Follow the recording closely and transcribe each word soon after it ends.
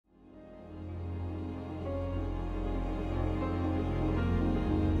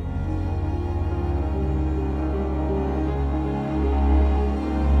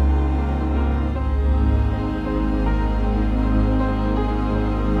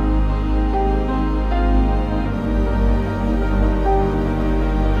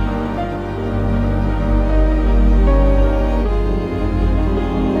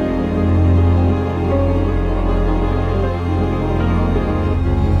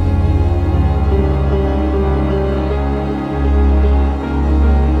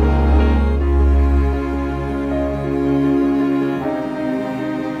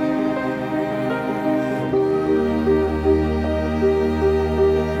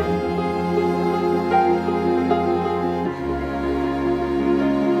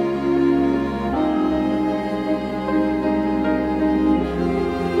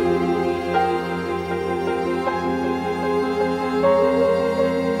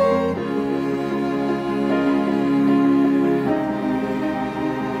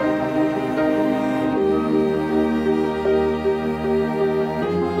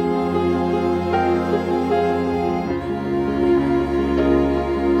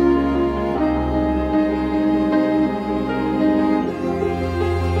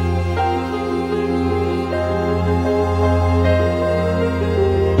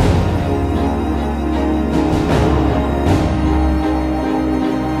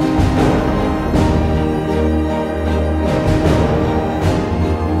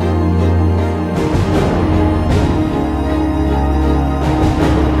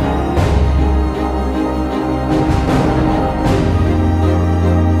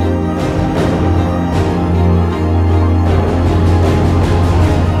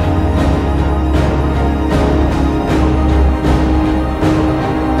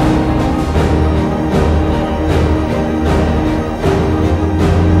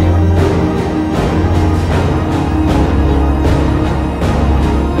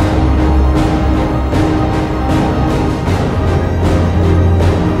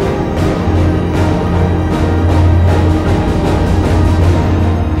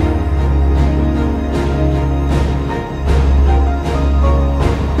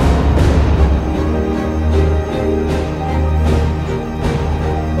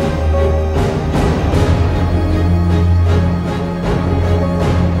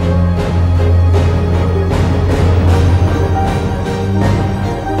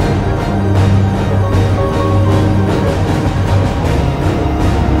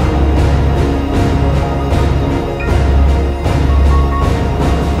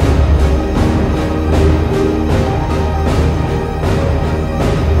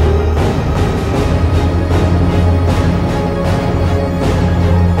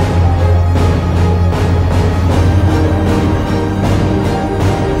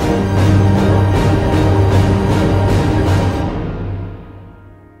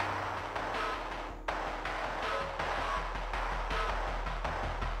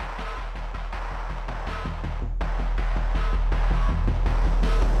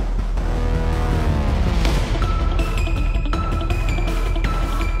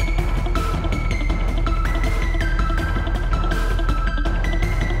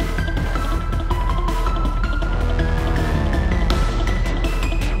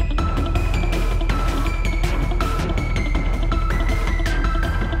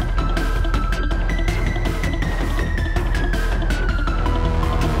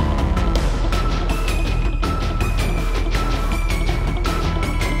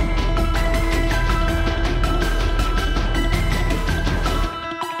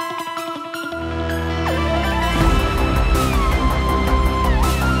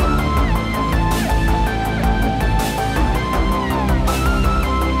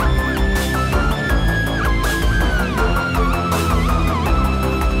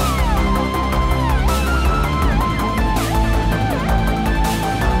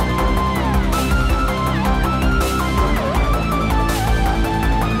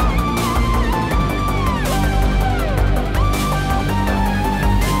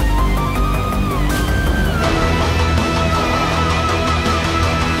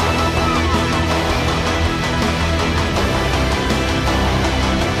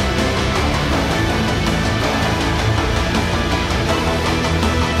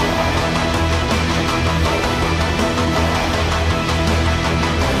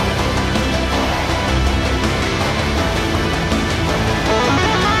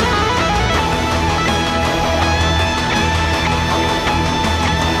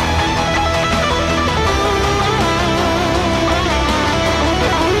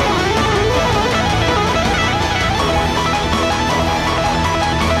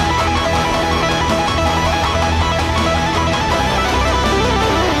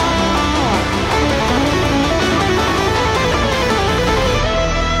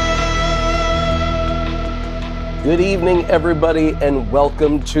Good evening, everybody, and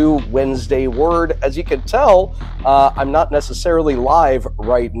welcome to Wednesday Word. As you can tell, I'm not necessarily live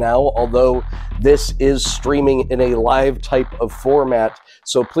right now, although this is streaming in a live type of format.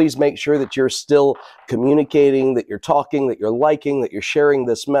 So please make sure that you're still communicating, that you're talking, that you're liking, that you're sharing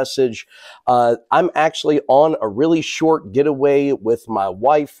this message. I'm actually on a really short getaway with my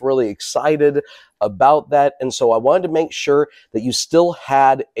wife, really excited about that. And so I wanted to make sure that you still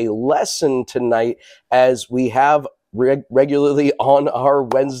had a lesson tonight, as we have regularly on our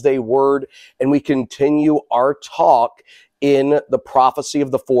Wednesday Word, and we continue our talk in the prophecy of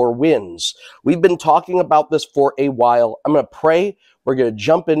the four winds. We've been talking about this for a while. I'm going to pray. We're going to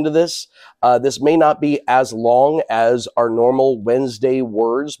jump into this. This may not be as long as our normal Wednesday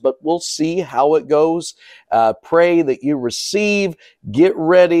words, but we'll see how it goes. Pray that you receive. Get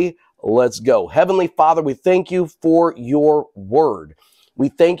ready. Let's go. Heavenly Father, we thank you for your word. We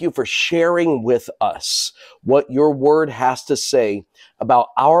thank you for sharing with us what your word has to say about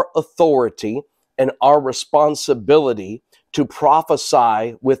our authority and our responsibility to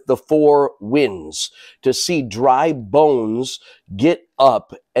prophesy with the four winds, to see dry bones get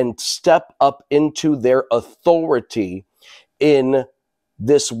up and step up into their authority in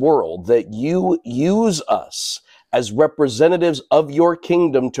this world, that you use us as representatives of your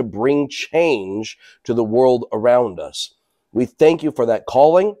kingdom to bring change to the world around us. We thank you for that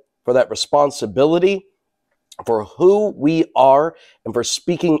calling, for that responsibility, for who we are, and for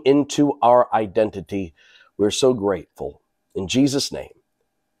speaking into our identity. We're so grateful. In Jesus' name,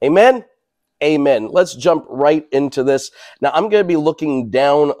 amen. Amen. Let's jump right into this. Now, I'm going to be looking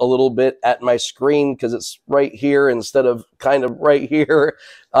down a little bit at my screen because it's right here instead of kind of right here.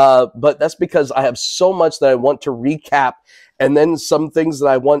 But that's because I have so much that I want to recap, and then some things that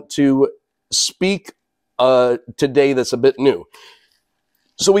I want to speak today that's a bit new.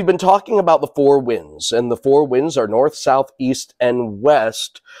 So we've been talking about the four winds, and the four winds are north, south, east, and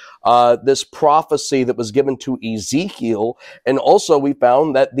west. This prophecy that was given to Ezekiel. And also we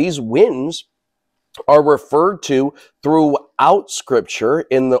found that these winds are referred to throughout Scripture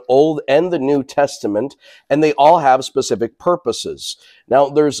in the Old and the New Testament, and they all have specific purposes. Now,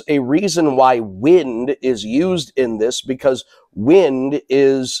 there's a reason why wind is used in this, because wind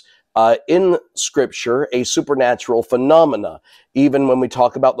is in Scripture a supernatural phenomena. Even when we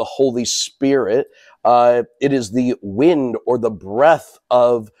talk about the Holy Spirit, it is the wind or the breath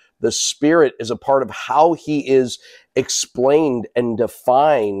of the Spirit is a part of how he is explained and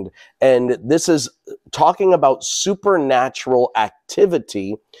defined. And this is talking about supernatural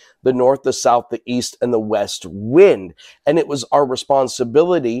activity, the north, the south, the east, and the west wind. And it was our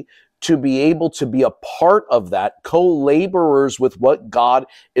responsibility to be able to be a part of that, co-laborers with what God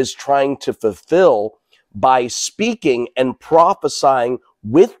is trying to fulfill by speaking and prophesying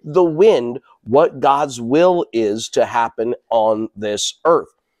with the wind what God's will is to happen on this earth.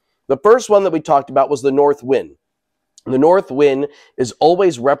 The first one that we talked about was the north wind. The north wind is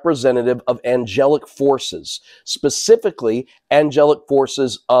always representative of angelic forces, specifically angelic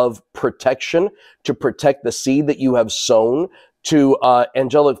forces of protection, to protect the seed that you have sown, to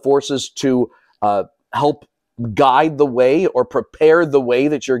angelic forces to help guide the way or prepare the way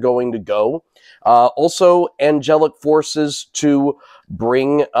that you're going to go. Also, angelic forces to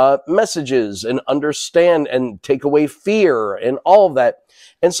bring messages and understand and take away fear and all of that.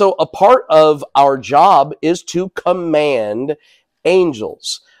 And so a part of our job is to command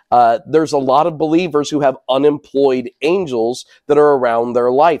angels. There's a lot of believers who have unemployed angels that are around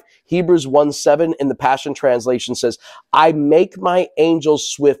their life. Hebrews 1:7 in the Passion Translation says, I make my angels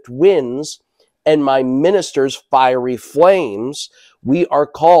swift winds and my ministers fiery flames. We are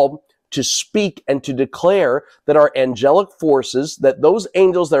called to speak and to declare that our angelic forces, that those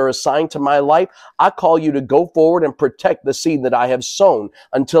angels that are assigned to my life, I call you to go forward and protect the seed that I have sown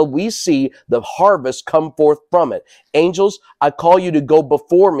until we see the harvest come forth from it. Angels, I call you to go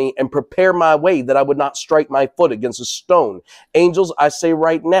before me and prepare my way that I would not strike my foot against a stone. Angels, I say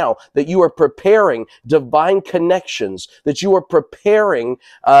right now that you are preparing divine connections, that you are preparing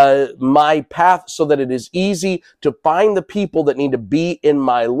my path so that it is easy to find the people that need to be in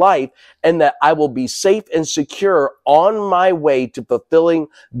my life, and that I will be safe and secure on my way to fulfilling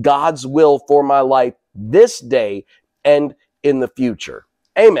God's will for my life this day and in the future.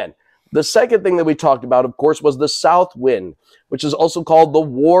 Amen. The second thing that we talked about, of course, was the south wind, which is also called the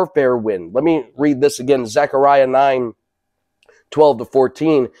warfare wind. Let me read this again. Zechariah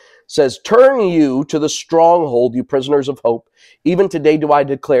 9:12-14 says, Turn you to the stronghold, you prisoners of hope. Even today do I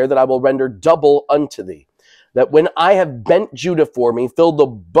declare that I will render double unto thee. that when I have bent Judah for me, filled the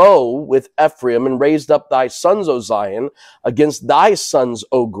bow with Ephraim, and raised up thy sons, O Zion, against thy sons,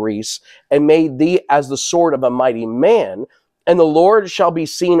 O Greece, and made thee as the sword of a mighty man, and the Lord shall be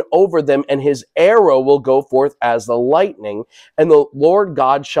seen over them, and his arrow will go forth as the lightning, and the Lord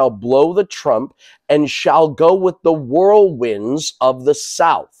God shall blow the trump, and shall go with the whirlwinds of the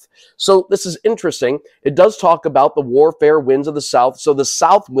south. So this is interesting. It does talk about the warfare winds of the south. So the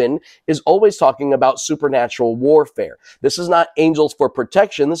south wind is always talking about supernatural warfare. This is not angels for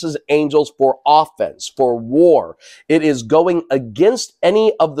protection. This is angels for offense, for war. It is going against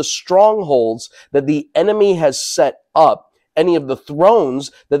any of the strongholds that the enemy has set up, any of the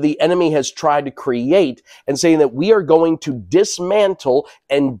thrones that the enemy has tried to create, and saying that we are going to dismantle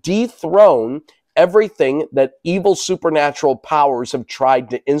and dethrone everything that evil supernatural powers have tried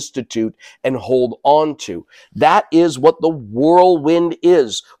to institute and hold on to. That is what the whirlwind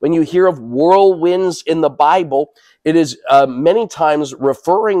is. When you hear of whirlwinds in the Bible, it is many times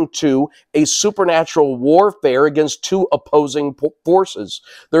referring to a supernatural warfare against two opposing forces.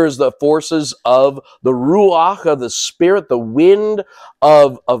 There is the forces of the Ruach, of the Spirit, the wind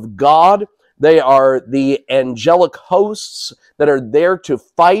of God. They are the angelic hosts that are there to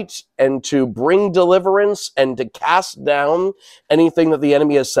fight and to bring deliverance and to cast down anything that the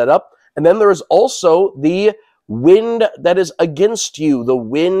enemy has set up. And then there is also the wind that is against you. The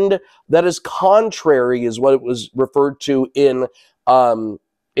wind that is contrary is what it was referred to in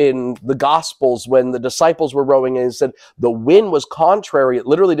the Gospels when the disciples were rowing and it said the wind was contrary. It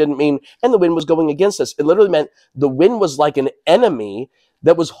literally didn't mean, and the wind was going against us. It literally meant the wind was like an enemy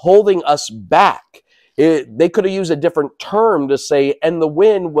that was holding us back. They could have used a different term to say, and the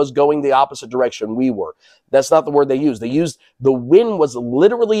wind was going the opposite direction we were. That's not the word they used. They used the wind was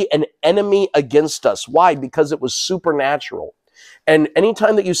literally an enemy against us. Why? Because it was supernatural. And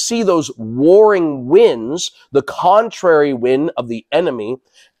anytime that you see those warring winds, the contrary wind of the enemy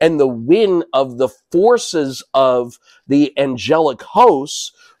and the wind of the forces of the angelic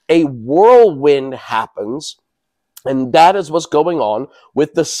hosts, a whirlwind happens. And that is what's going on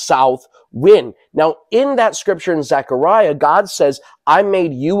with the south wind. Now, in that scripture in Zechariah, God says, I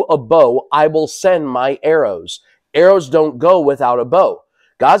made you a bow, I will send my arrows. Arrows don't go without a bow.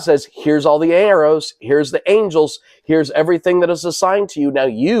 God says, here's all the arrows, here's the angels, here's everything that is assigned to you. Now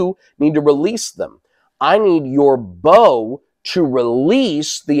you need to release them. I need your bow to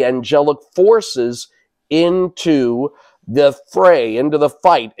release the angelic forces into the fray, into the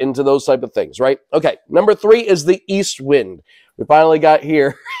fight, into those type of things, right? Okay, number 3 is the east wind. We finally got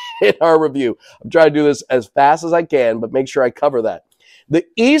here in our review. I'm trying to do this as fast as I can, but make sure I cover that. The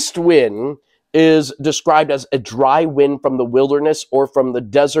east wind is described as a dry wind from the wilderness or from the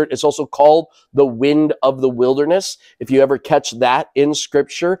desert. It's also called the wind of the wilderness. If you ever catch that in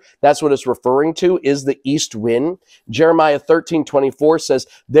scripture, that's what it's referring to, is the east wind. Jeremiah 13:24 says,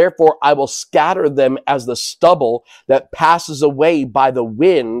 therefore I will scatter them as the stubble that passes away by the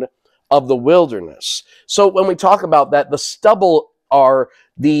wind of the wilderness. So when we talk about that, the stubble are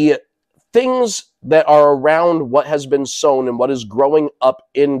the things that are around what has been sown and what is growing up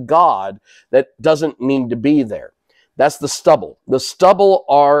in God that doesn't need to be there. That's the stubble. The stubble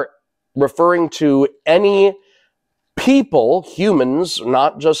are referring to any people, humans,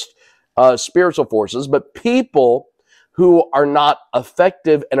 not just spiritual forces, but people who are not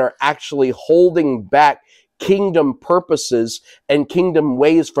effective and are actually holding back kingdom purposes and kingdom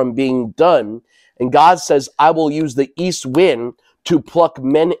ways from being done. And God says, I will use the east wind to pluck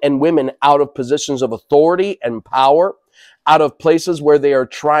men and women out of positions of authority and power, out of places where they are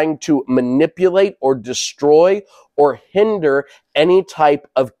trying to manipulate or destroy or hinder any type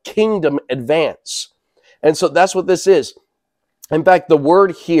of kingdom advance. And so that's what this is. In fact, the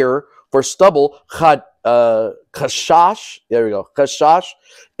word here for stubble, kashash, there we go, kashash,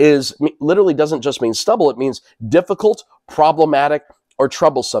 literally doesn't just mean stubble, it means difficult, problematic, or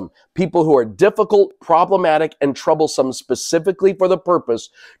troublesome. People who are difficult, problematic, and troublesome specifically for the purpose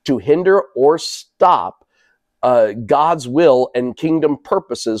to hinder or stop God's will and kingdom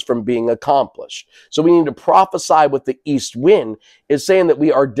purposes from being accomplished. So we need to prophesy with the east wind is saying that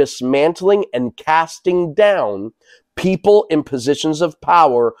we are dismantling and casting down people in positions of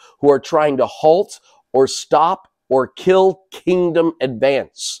power who are trying to halt or stop or kill kingdom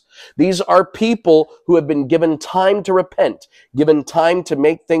advance. These are people who have been given time to repent, given time to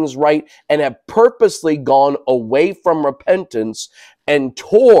make things right, and have purposely gone away from repentance and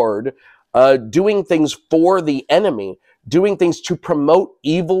toward doing things for the enemy, doing things to promote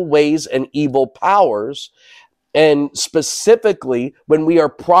evil ways and evil powers. And specifically, when we are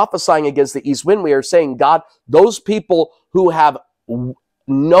prophesying against the east wind, we are saying, God, those people who have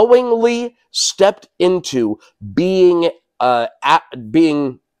knowingly stepped into being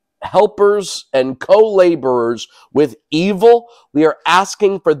being helpers and co-laborers with evil, we are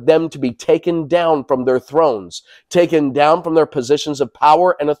asking for them to be taken down from their thrones, taken down from their positions of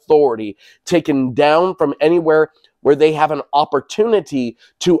power and authority, taken down from anywhere where they have an opportunity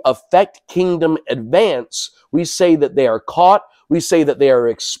to affect kingdom advance. We say that they are caught. We say that they are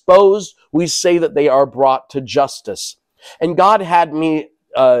exposed. We say that they are brought to justice. And God had me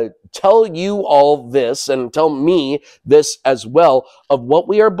tell you all this and tell me this as well of what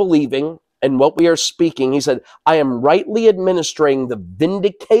we are believing and what we are speaking. He said, I am rightly administering the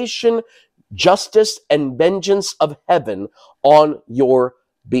vindication, justice, and vengeance of heaven on your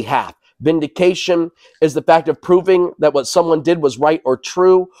behalf. Vindication is the fact of proving that what someone did was right or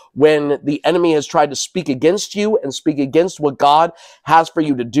true when the enemy has tried to speak against you and speak against what God has for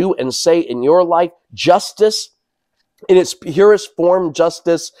you to do and say in your life. Justice, in its purest form,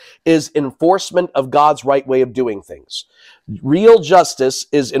 justice is enforcement of God's right way of doing things. Real justice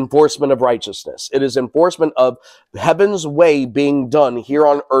is enforcement of righteousness. It is enforcement of heaven's way being done here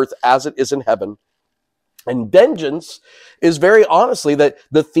on earth as it is in heaven. And vengeance is very honestly that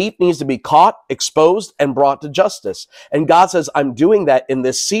the thief needs to be caught, exposed, and brought to justice. And God says, I'm doing that in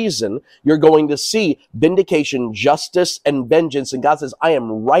this season. You're going to see vindication, justice, and vengeance. And God says, I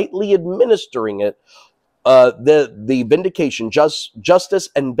am rightly administering it. The vindication, justice,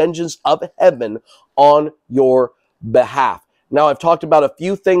 and vengeance of heaven on your behalf. Now, I've talked about a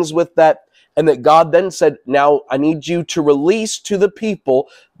few things with that, and that God then said, now I need you to release to the people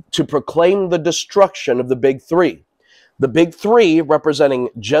to proclaim the destruction of the big three. The big three representing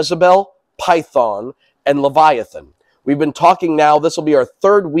Jezebel, Python, and Leviathan. We've been talking now, this will be our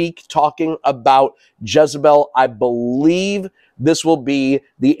third week talking about Jezebel. I believe this will be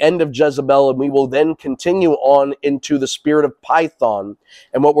the end of Jezebel, and we will then continue on into the spirit of Python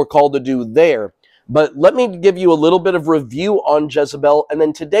and what we're called to do there. But let me give you a little bit of review on Jezebel, and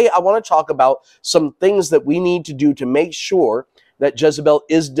then today I want to talk about some things that we need to do to make sure that Jezebel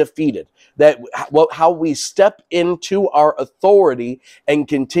is defeated, that how we step into our authority and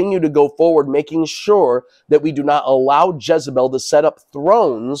continue to go forward, making sure that we do not allow Jezebel to set up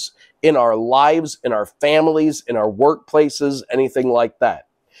thrones in our lives, in our families, in our workplaces, anything like that.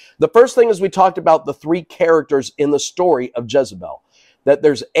 The first thing is we talked about the three characters in the story of Jezebel. That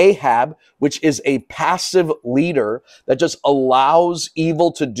there's Ahab, which is a passive leader that just allows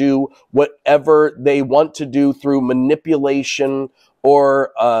evil to do whatever they want to do through manipulation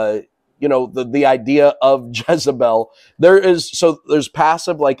or, the idea of Jezebel. There's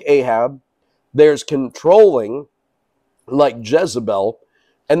passive like Ahab, there's controlling like Jezebel,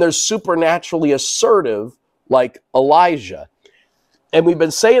 and there's supernaturally assertive like Elijah. And we've been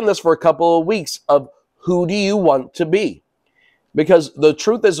saying this for a couple of weeks of who do you want to be? Because the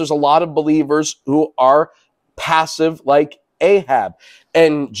truth is there's a lot of believers who are passive like Ahab.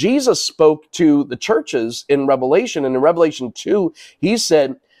 And Jesus spoke to the churches in Revelation. And in Revelation 2, he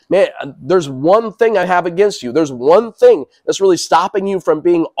said, man, there's one thing I have against you. There's one thing that's really stopping you from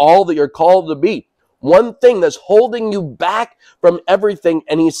being all that you're called to be. One thing that's holding you back from everything.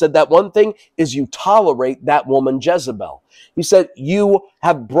 And he said that one thing is you tolerate that woman Jezebel. He said you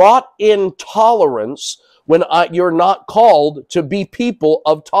have brought in tolerance when you're not called to be people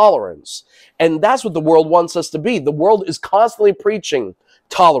of tolerance. And that's what the world wants us to be. The world is constantly preaching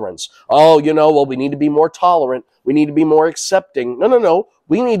tolerance. Oh, we need to be more tolerant. We need to be more accepting. No.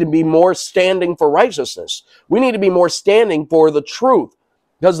 We need to be more standing for righteousness. We need to be more standing for the truth.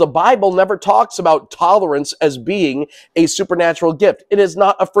 Because the Bible never talks about tolerance as being a supernatural gift. It is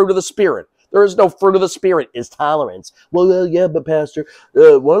not a fruit of the Spirit. There is no fruit of the Spirit is tolerance. Well, yeah, but Pastor,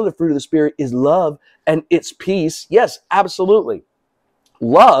 one of the fruit of the Spirit is love and it's peace. Yes, absolutely.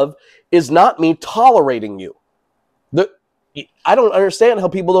 Love is not me tolerating you. I don't understand how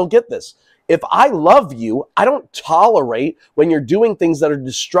people don't get this. If I love you, I don't tolerate when you're doing things that are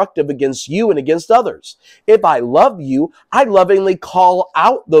destructive against you and against others. If I love you, I lovingly call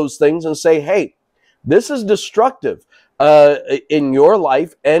out those things and say, hey, this is destructive in your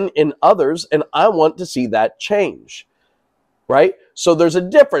life and in others, and I want to see that change, right? So there's a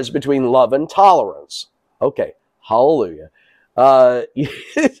difference between love and tolerance. Okay, hallelujah. Because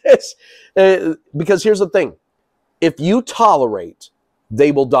here's the thing. If you tolerate,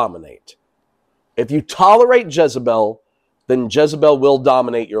 they will dominate. If you tolerate Jezebel, then Jezebel will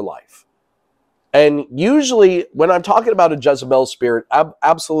dominate your life. And usually when I'm talking about a Jezebel spirit,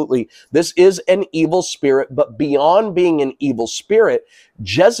 absolutely, this is an evil spirit, but beyond being an evil spirit,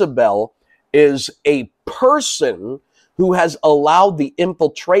 Jezebel is a person who has allowed the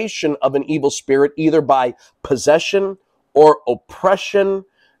infiltration of an evil spirit either by possession or oppression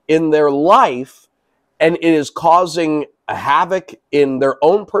in their life, and it is causing a havoc in their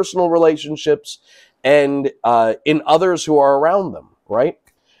own personal relationships and in others who are around them, right?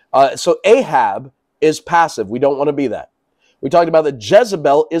 So Ahab is passive. We don't want to be that. We talked about that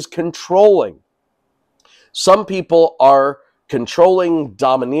Jezebel is controlling. Some people are controlling,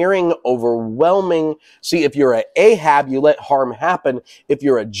 domineering, overwhelming. See, if you're an Ahab, you let harm happen. If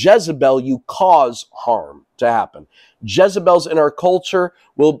you're a Jezebel, you cause harm to happen. Jezebels in our culture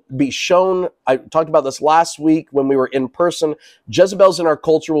will be shown. I talked about this last week when we were in person. Jezebels in our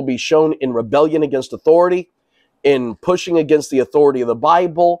culture will be shown in rebellion against authority, in pushing against the authority of the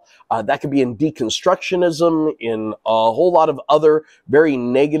Bible. That could be in deconstructionism, in a whole lot of other very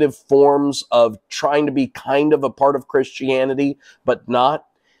negative forms of trying to be kind of a part of Christianity, but not.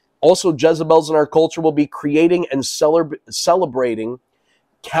 Also, Jezebels in our culture will be creating and celebrating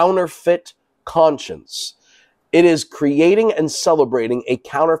counterfeit conscience. It is creating and celebrating a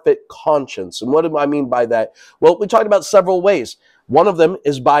counterfeit conscience. And what do I mean by that? Well, we talked about several ways. One of them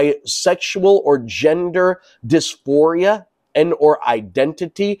is by sexual or gender dysphoria and or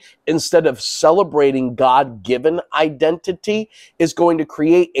identity. Instead of celebrating God-given identity, is going to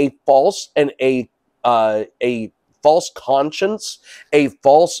create a false and a false conscience, a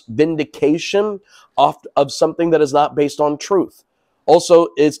false vindication of something that is not based on truth. Also,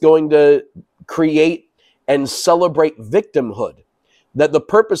 it's going to create and celebrate victimhood. That the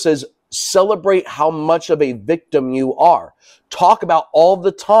purpose is celebrate how much of a victim you are. Talk about all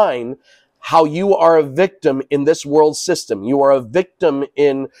the time how you are a victim in this world system. You are a victim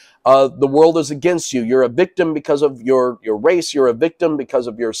in the world is against you. You're a victim because of your race. You're a victim because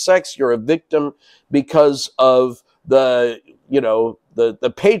of your sex. You're a victim because of the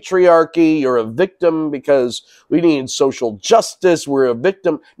patriarchy. You're a victim because we need social justice. We're a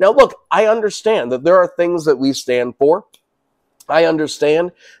victim. Now, look, I understand that there are things that we stand for. I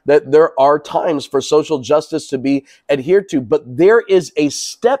understand that there are times for social justice to be adhered to, but there is a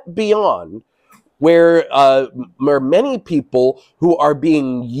step beyond where many people who are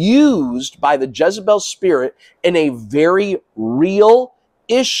being used by the Jezebel spirit in a very real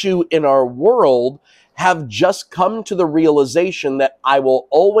issue in our world have just come to the realization that I will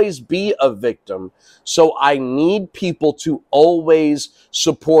always be a victim. So I need people to always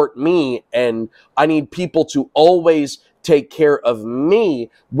support me, and I need people to always take care of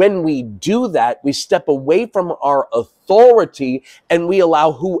me. When we do that, we step away from our authority and we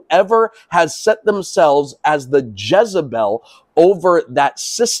allow whoever has set themselves as the Jezebel over that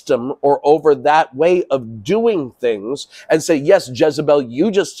system or over that way of doing things and say, yes, Jezebel, you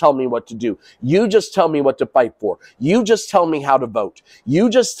just tell me what to do. You just tell me what to fight for. You just tell me how to vote. You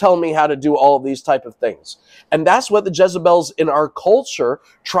just tell me how to do all of these type of things. And that's what the Jezebels in our culture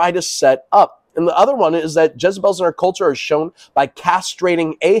try to set up. And the other one is that Jezebels in our culture are shown by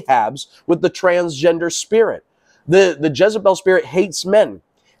castrating Ahabs with the transgender spirit. The Jezebel spirit hates men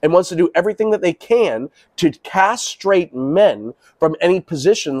and wants to do everything that they can to castrate men from any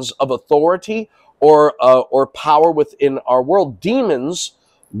positions of authority or power within our world. Demons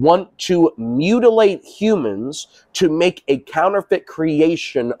want to mutilate humans to make a counterfeit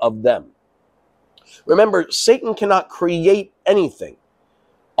creation of them. Remember, Satan cannot create anything.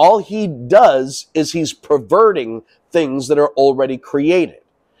 All he does is he's perverting things that are already created.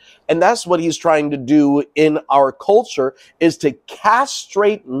 And that's what he's trying to do in our culture, is to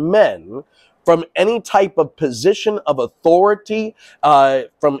castrate men from any type of position of authority,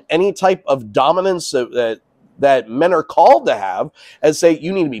 from any type of dominance that men are called to have, and say,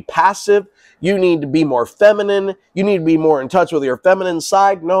 you need to be passive, you need to be more feminine, you need to be more in touch with your feminine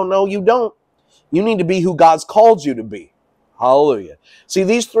side. No, you don't. You need to be who God's called you to be. Hallelujah. See,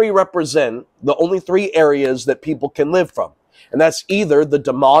 these three represent the only three areas that people can live from. And that's either the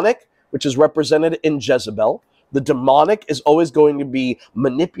demonic, which is represented in Jezebel. The demonic is always going to be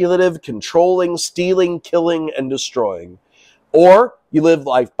manipulative, controlling, stealing, killing, and destroying. Or you live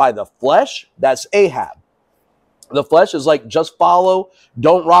life by the flesh. That's Ahab. The flesh is like, just follow,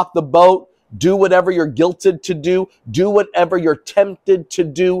 don't rock the boat, do whatever you're guilted to do whatever you're tempted to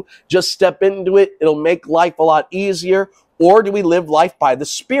do, just step into it. It'll make life a lot easier. Or do we live life by the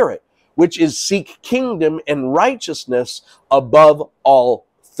Spirit, which is seek kingdom and righteousness above all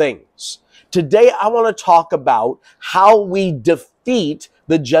things? Today, I want to talk about how we defeat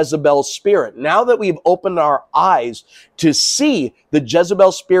the Jezebel spirit. Now that we've opened our eyes to see the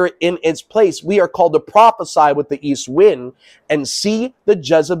Jezebel spirit in its place, we are called to prophesy with the east wind and see the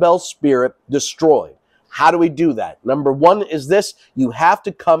Jezebel spirit destroyed. How do we do that? Number one is this: you have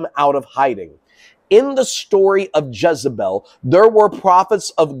to come out of hiding. In the story of Jezebel, there were prophets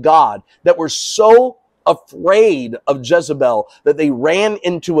of God that were so afraid of Jezebel that they ran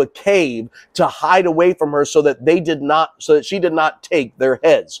into a cave to hide away from her so that she did not take their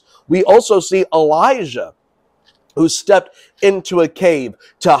heads. We also see Elijah, who stepped into a cave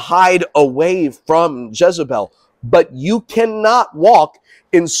to hide away from Jezebel. But you cannot walk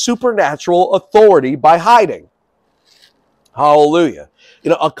in supernatural authority by hiding. Hallelujah.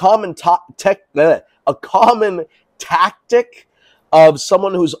 A common tactic of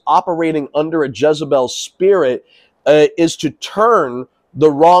someone who's operating under a Jezebel spirit is to turn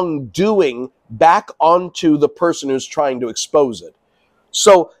the wrongdoing back onto the person who's trying to expose it.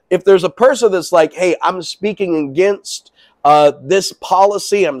 So if there's a person that's like, hey, I'm speaking against this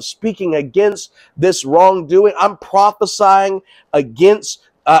policy, I'm speaking against this wrongdoing, I'm prophesying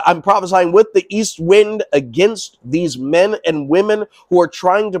with the east wind against these men and women who are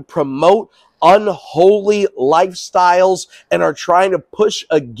trying to promote unholy lifestyles and are trying to push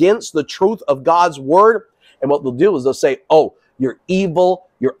against the truth of God's word. And what they'll do is they'll say, oh, you're evil,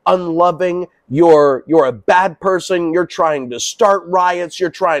 you're unloving, you're a bad person, you're trying to start riots, you're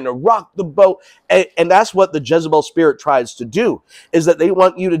trying to rock the boat. And that's what the Jezebel spirit tries to do, is that they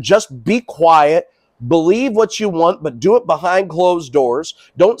want you to just be quiet, believe what you want, but do it behind closed doors.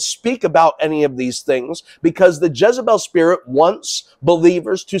 Don't speak about any of these things, because the Jezebel spirit wants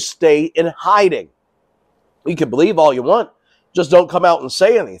believers to stay in hiding. You can believe all you want, just don't come out and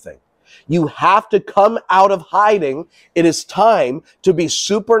say anything. You have to come out of hiding. It is time to be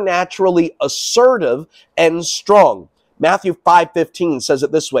supernaturally assertive and strong. Matthew 5:15 says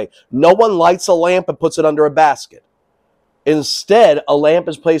it this way: no one lights a lamp and puts it under a basket. Instead, a lamp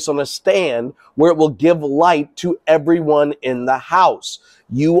is placed on a stand where it will give light to everyone in the house.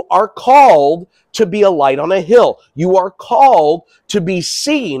 You are called to be a light on a hill. You are called to be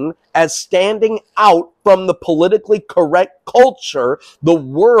seen as standing out from the politically correct culture the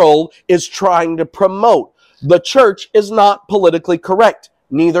world is trying to promote. The church is not politically correct.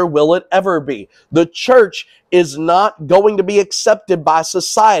 Neither will it ever be. The church is not going to be accepted by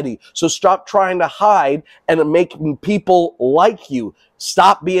society. So stop trying to hide and making people like you.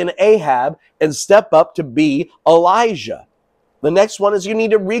 Stop being Ahab and step up to be Elijah. The next one is you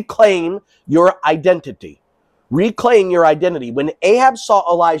need to reclaim your identity. Reclaim your identity. When Ahab saw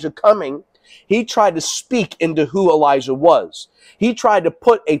Elijah coming, he tried to speak into who Elijah was. He tried to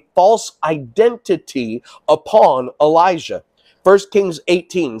put a false identity upon Elijah. 1 Kings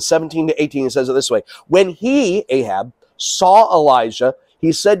 18:17-18 says it this way: when he, Ahab, saw Elijah,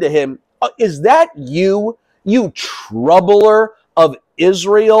 he said to him, is that you, you troubler of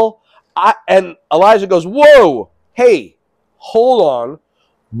Israel? And Elijah goes, whoa, hey, hold on.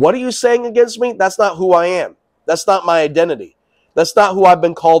 What are you saying against me? That's not who I am. That's not my identity. That's not who I've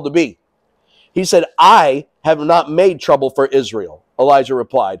been called to be. He said, I have not made trouble for Israel, Elijah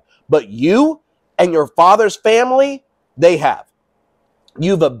replied, but you and your father's family, they have.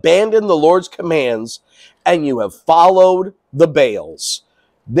 You've abandoned the Lord's commands and you have followed the Baals.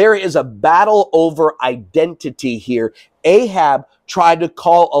 There is a battle over identity here. Ahab tried to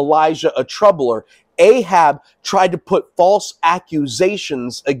call Elijah a troubler. Ahab tried to put false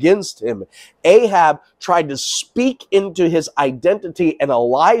accusations against him. Ahab tried to speak into his identity, and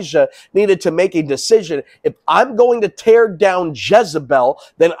Elijah needed to make a decision. If I'm going to tear down Jezebel,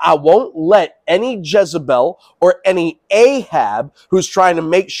 then I won't let any Jezebel or any Ahab who's trying to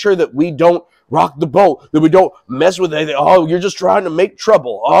make sure that we don't rock the boat, that we don't mess with anything. Oh, you're just trying to make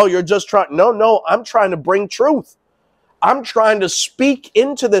trouble. Oh, you're just trying. No, I'm trying to bring truth. I'm trying to speak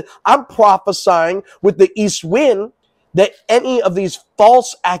into I'm prophesying with the east wind that any of these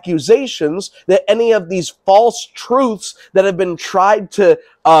false accusations, that any of these false truths that have been tried to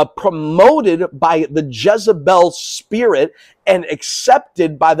promoted by the Jezebel spirit and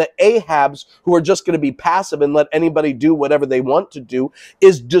accepted by the Ahabs who are just going to be passive and let anybody do whatever they want to do,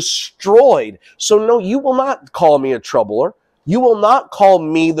 is destroyed. So no, you will not call me a troubler. You will not call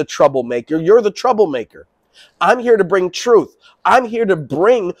me the troublemaker. You're the troublemaker. I'm here to bring truth. I'm here to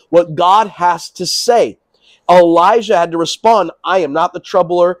bring what God has to say. Elijah had to respond, I am not the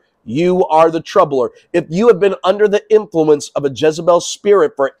troubler. You are the troubler. If you have been under the influence of a Jezebel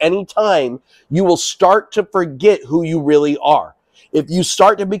spirit for any time, you will start to forget who you really are. If you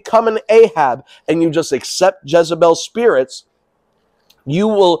start to become an Ahab and you just accept Jezebel spirits, you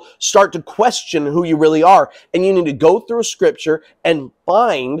will start to question who you really are. And you need to go through scripture and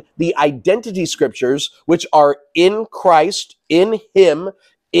find the identity scriptures, which are in Christ, in him,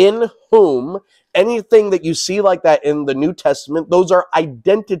 in whom. Anything that you see like that in the New Testament, those are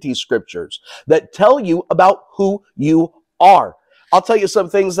identity scriptures that tell you about who you are. I'll tell you some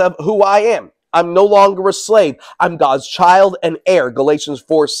things of who I am. I'm no longer a slave. I'm God's child and heir, Galatians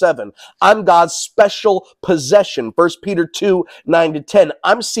 4:7. I'm God's special possession, 1 Peter 2:9-10.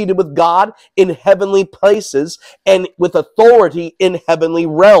 I'm seated with God in heavenly places and with authority in heavenly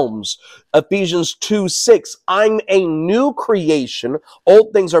realms. Ephesians 2:6. I'm a new creation.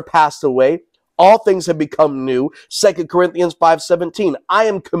 Old things are passed away. All things have become new. 2 Corinthians 5:17. I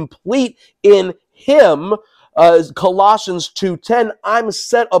am complete in him. Colossians 2:10. I'm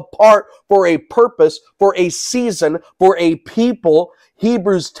set apart for a purpose, for a season, for a people.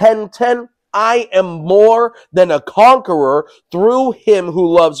 Hebrews 10:10. I am more than a conqueror through him who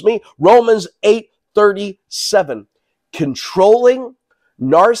loves me. Romans 8:37. Controlling,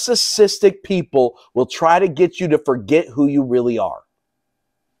 narcissistic people will try to get you to forget who you really are.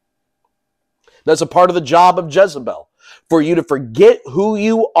 That's a part of the job of Jezebel, for you to forget who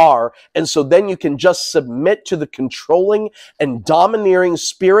you are, and so then you can just submit to the controlling and domineering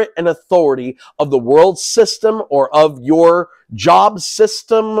spirit and authority of the world system or of your job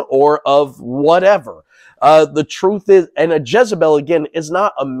system or of whatever. The truth is, and a Jezebel, again, is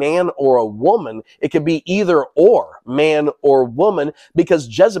not a man or a woman. It can be either or, man or woman,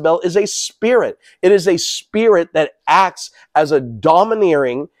 because Jezebel is a spirit. It is a spirit that acts as a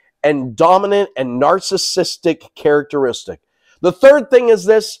domineering and dominant and narcissistic characteristic. The third thing is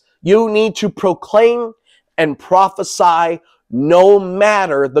this: you need to proclaim and prophesy no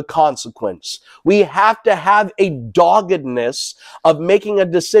matter the consequence. We have to have a doggedness of making a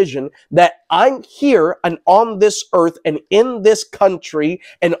decision that I'm here and on this earth and in this country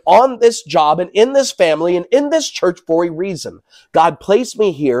and on this job and in this family and in this church for a reason. God placed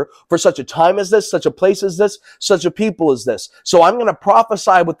me here for such a time as this, such a place as this, such a people as this. So I'm going to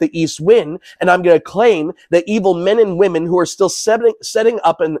prophesy with the east wind, and I'm going to claim that evil men and women who are still setting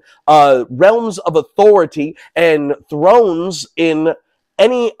up in realms of authority and thrones in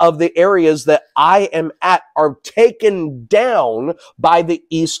any of the areas that I am at are taken down by the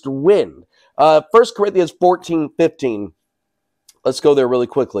east wind. 1 Corinthians 14:15. Let's go there really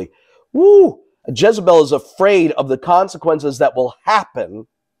quickly. Woo! Jezebel is afraid of the consequences that will happen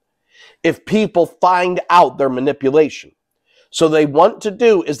if people find out their manipulation. So they want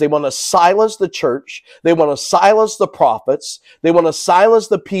to silence the church. They want to silence the prophets. They want to silence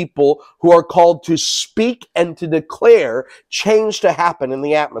the people who are called to speak and to declare change to happen in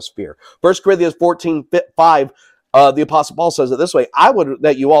the atmosphere. 1 Corinthians 14:5, the Apostle Paul says it this way: I would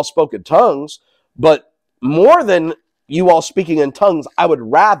that you all spoke in tongues, but more than you all speaking in tongues, I would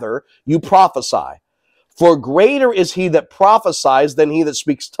rather you prophesy. For greater is he that prophesies than he that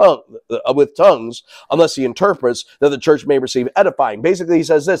speaks with tongues, unless he interprets, that the church may receive edifying. Basically, he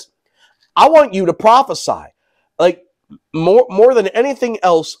says this: I want you to prophesy. Like, more than anything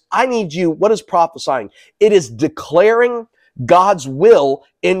else, I need you. What is prophesying? It is declaring God's will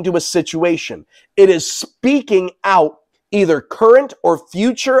into a situation. It is speaking out either current or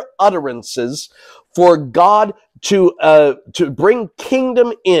future utterances for God to bring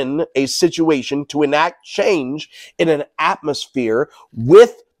kingdom in a situation, to enact change in an atmosphere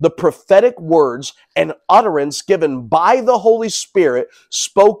with the prophetic words and utterance given by the Holy Spirit,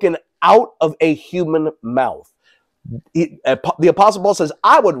 spoken out of a human mouth. The Apostle Paul says,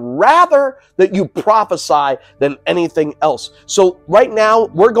 I would rather that you prophesy than anything else. So right now,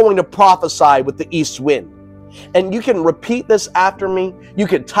 we're going to prophesy with the east wind. And you can repeat this after me. You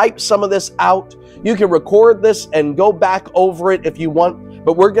can type some of this out. You can record this and go back over it if you want.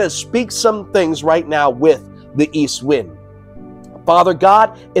 But we're going to speak some things right now with the east wind. Father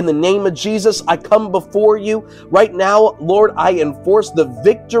God, in the name of Jesus, I come before you right now. Lord, I enforce the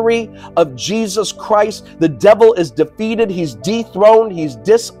victory of Jesus Christ. The devil is defeated. He's dethroned. He's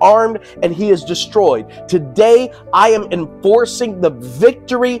disarmed, and he is destroyed. Today, I am enforcing the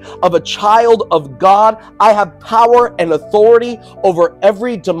victory of a child of God. I have power and authority over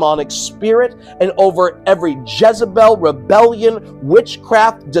every demonic spirit and over every Jezebel, rebellion,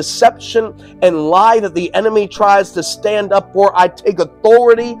 witchcraft, deception, and lie that the enemy tries to stand up for. I take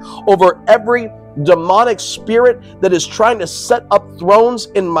authority over every demonic spirit that is trying to set up thrones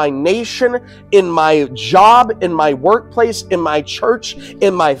in my nation, in my job, in my workplace, in my church,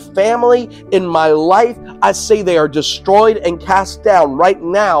 in my family, in my life. I say they are destroyed and cast down right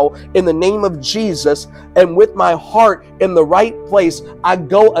now in the name of Jesus. And with my heart in the right place, I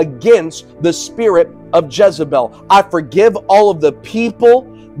go against the spirit of Jezebel. I forgive all of the people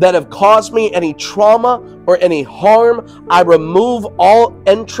that have caused me any trauma or any harm. I remove all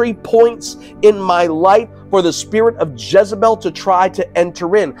entry points in my life for the spirit of Jezebel to try to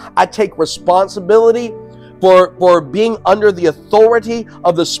enter in. I take responsibility for being under the authority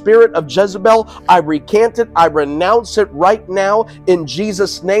of the spirit of Jezebel. I recant it. I renounce it right now in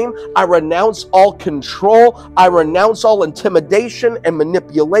Jesus' name. I renounce all control. I renounce all intimidation and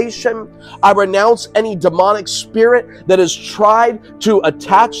manipulation. I renounce any demonic spirit that has tried to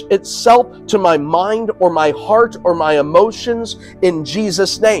attach itself to my mind or my heart or my emotions in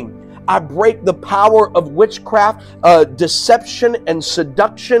Jesus' name. I break the power of witchcraft, deception and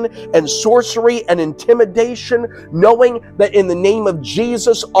seduction and sorcery and intimidation, knowing that in the name of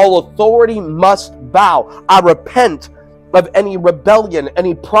Jesus, all authority must bow. I repent of any rebellion,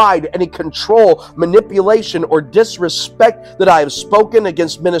 any pride, any control, manipulation, or disrespect that I have spoken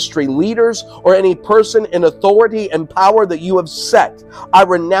against ministry leaders or any person in authority and power that you have set. I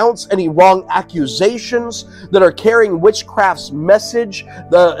renounce any wrong accusations that are carrying witchcraft's message,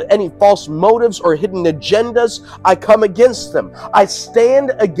 any false motives or hidden agendas. I come against them. I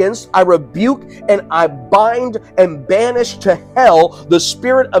stand against, I rebuke, and I bind and banish to hell the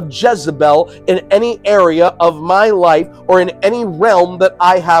spirit of Jezebel in any area of my life or in any realm that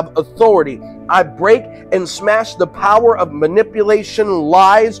I have authority. I break and smash the power of manipulation,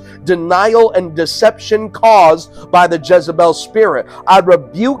 lies, denial, and deception caused by the Jezebel spirit. I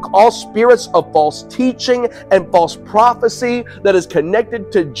rebuke all spirits of false teaching and false prophecy that is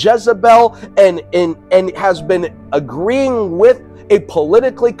connected to Jezebel and has been agreeing with a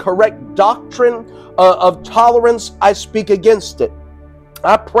politically correct doctrine of tolerance. I speak against it.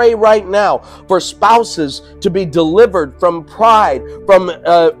 I pray right now for spouses to be delivered from pride,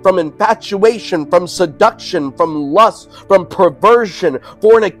 from infatuation, from seduction, from lust, from perversion,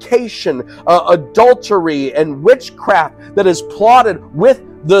 fornication, adultery, and witchcraft that is plotted with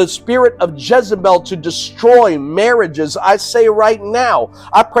the spirit of Jezebel to destroy marriages. I say right now,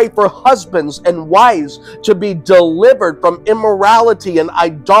 I pray for husbands and wives to be delivered from immorality and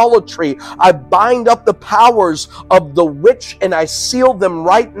idolatry. I bind up the powers of the witch and I seal them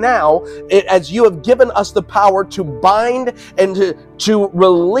right now, as you have given us the power to bind and to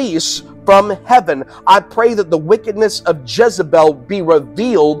release from heaven. I pray that the wickedness of Jezebel be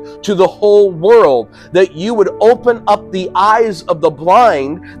revealed to the whole world, that you would open up the eyes of the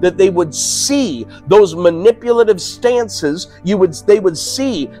blind, that they would see those manipulative stances. They would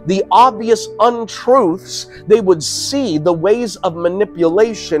see the obvious untruths. They would see the ways of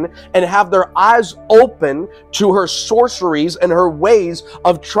manipulation and have their eyes open to her sorceries and her ways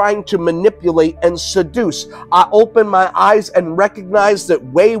of trying to manipulate and seduce. I open my eyes and recognize that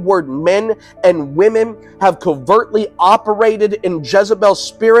wayward men and women have covertly operated in Jezebel's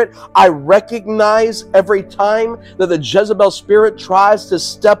spirit. I recognize every time that the Jezebel spirit tries to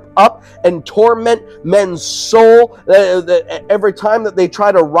step up and torment men's soul, every time that they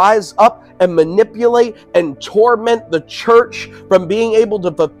try to rise up and manipulate and torment the church from being able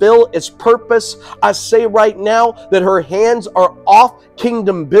to fulfill its purpose. I say right now that her hands are off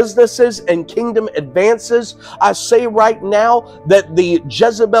kingdom businesses and kingdom advances. I say right now that the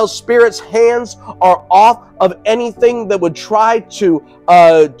Jezebel spirit's hands are off of anything that would try to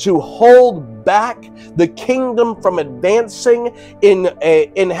hold back the kingdom from advancing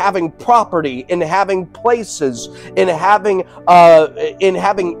in having property, in having places, in having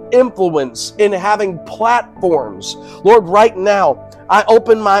influence, in having platforms. Lord, right now, I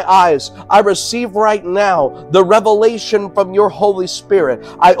open my eyes. I receive right now the revelation from your Holy Spirit.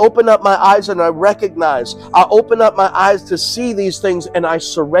 I open up my eyes and I recognize. I open up my eyes to see these things and I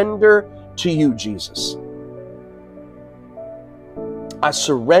surrender to you, Jesus. I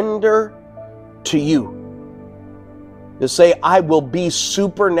surrender to you. To say, I will be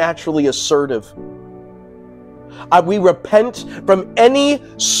supernaturally assertive. We repent from any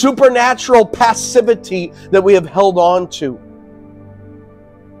supernatural passivity that we have held on to.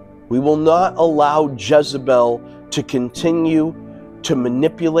 We will not allow Jezebel to continue to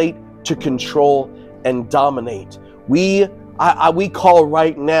manipulate, to control, and dominate. We call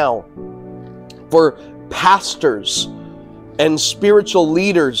right now for pastors and spiritual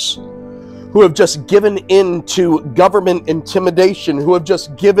leaders who have just given in to government intimidation, who have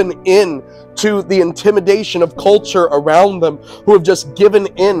just given in to the intimidation of culture around them, who have just given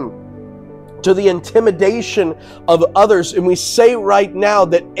in to the intimidation of others. And we say right now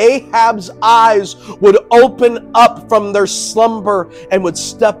that Ahab's eyes would open up from their slumber and would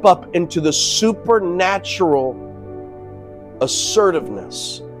step up into the supernatural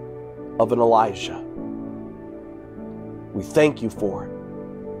assertiveness of an Elijah. We thank you for it.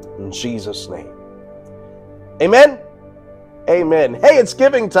 In Jesus' name. Amen. Amen. Hey, it's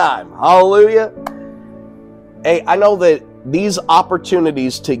giving time. Hallelujah. Hey, I know that these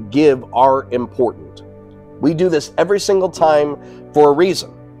opportunities to give are important. We do this every single time for a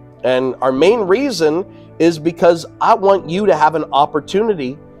reason. And our main reason is because I want you to have an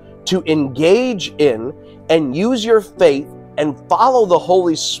opportunity to engage in and use your faith and follow the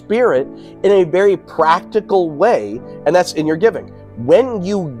Holy Spirit in a very practical way, and that's in your giving. When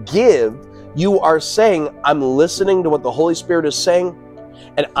you give, you are saying, I'm listening to what the Holy Spirit is saying,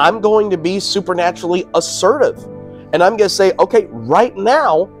 and I'm going to be supernaturally assertive. And I'm going to say, okay, right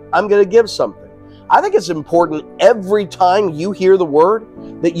now, I'm going to give something. I think it's important every time you hear the word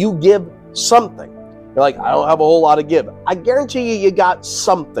that you give something. You're like, I don't have a whole lot to give. I guarantee you got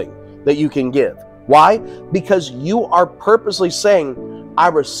something that you can give. Why? Because you are purposely saying, I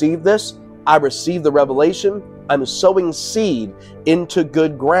receive this, I receive the revelation, I'm sowing seed into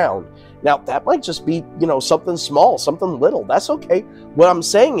good ground. Now, that might just be, something small, something little. That's okay. What I'm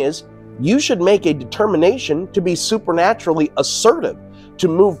saying is, you should make a determination to be supernaturally assertive, to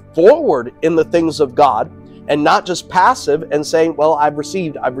move forward in the things of God, and not just passive and saying, well, I've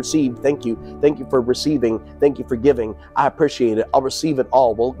received, thank you for receiving, thank you for giving, I appreciate it, I'll receive it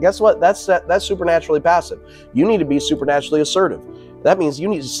all. Well, guess what? That's supernaturally passive. You need to be supernaturally assertive. That means you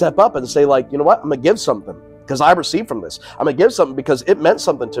need to step up and say, like, you know what, I'm going to give something because I received from this. I'm going to give something because it meant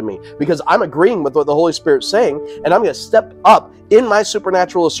something to me, because I'm agreeing with what the Holy Spirit's saying, and I'm going to step up in my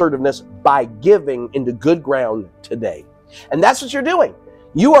supernatural assertiveness by giving into good ground today. And that's what you're doing.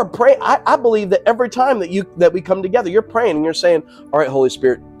 You are praying. I believe that every time that we come together, you're praying and you're saying, all right, Holy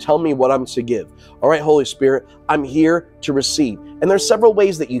Spirit, tell me what I'm to give. All right, Holy Spirit, I'm here to receive. And there's several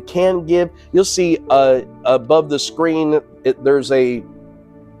ways that you can give. You'll see above the screen, there's a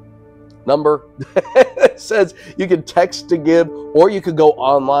number that says you can text to give, or you could go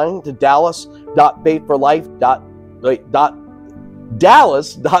online to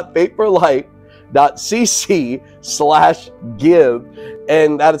dallas.faithforlife.cc/give,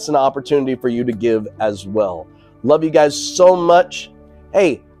 and that is an opportunity for you to give as well. Love you guys so much.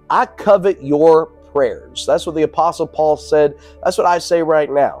 Hey, I covet your prayers. That's what the Apostle Paul said. That's what I say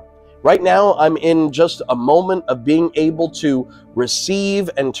right now. Right now, I'm in just a moment of being able to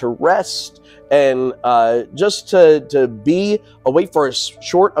receive and to rest, and just to be away for a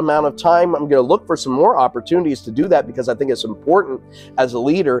short amount of time. I'm going to look for some more opportunities to do that, because I think it's important as a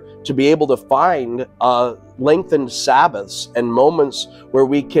leader to be able to find lengthened Sabbaths and moments where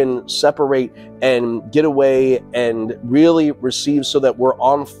we can separate and get away and really receive, so that we're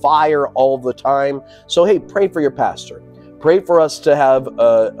on fire all the time. So, hey, pray for your pastor. Pray for us to have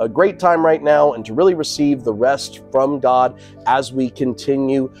a great time right now and to really receive the rest from God as we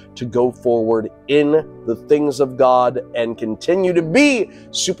continue to go forward in the things of God and continue to be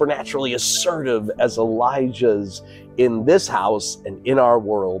supernaturally assertive as Elijah's in this house and in our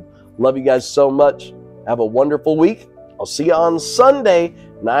world. Love you guys so much. Have a wonderful week. I'll see you on Sunday,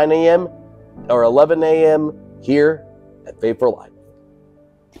 9 a.m. or 11 a.m. here at Faith for Life.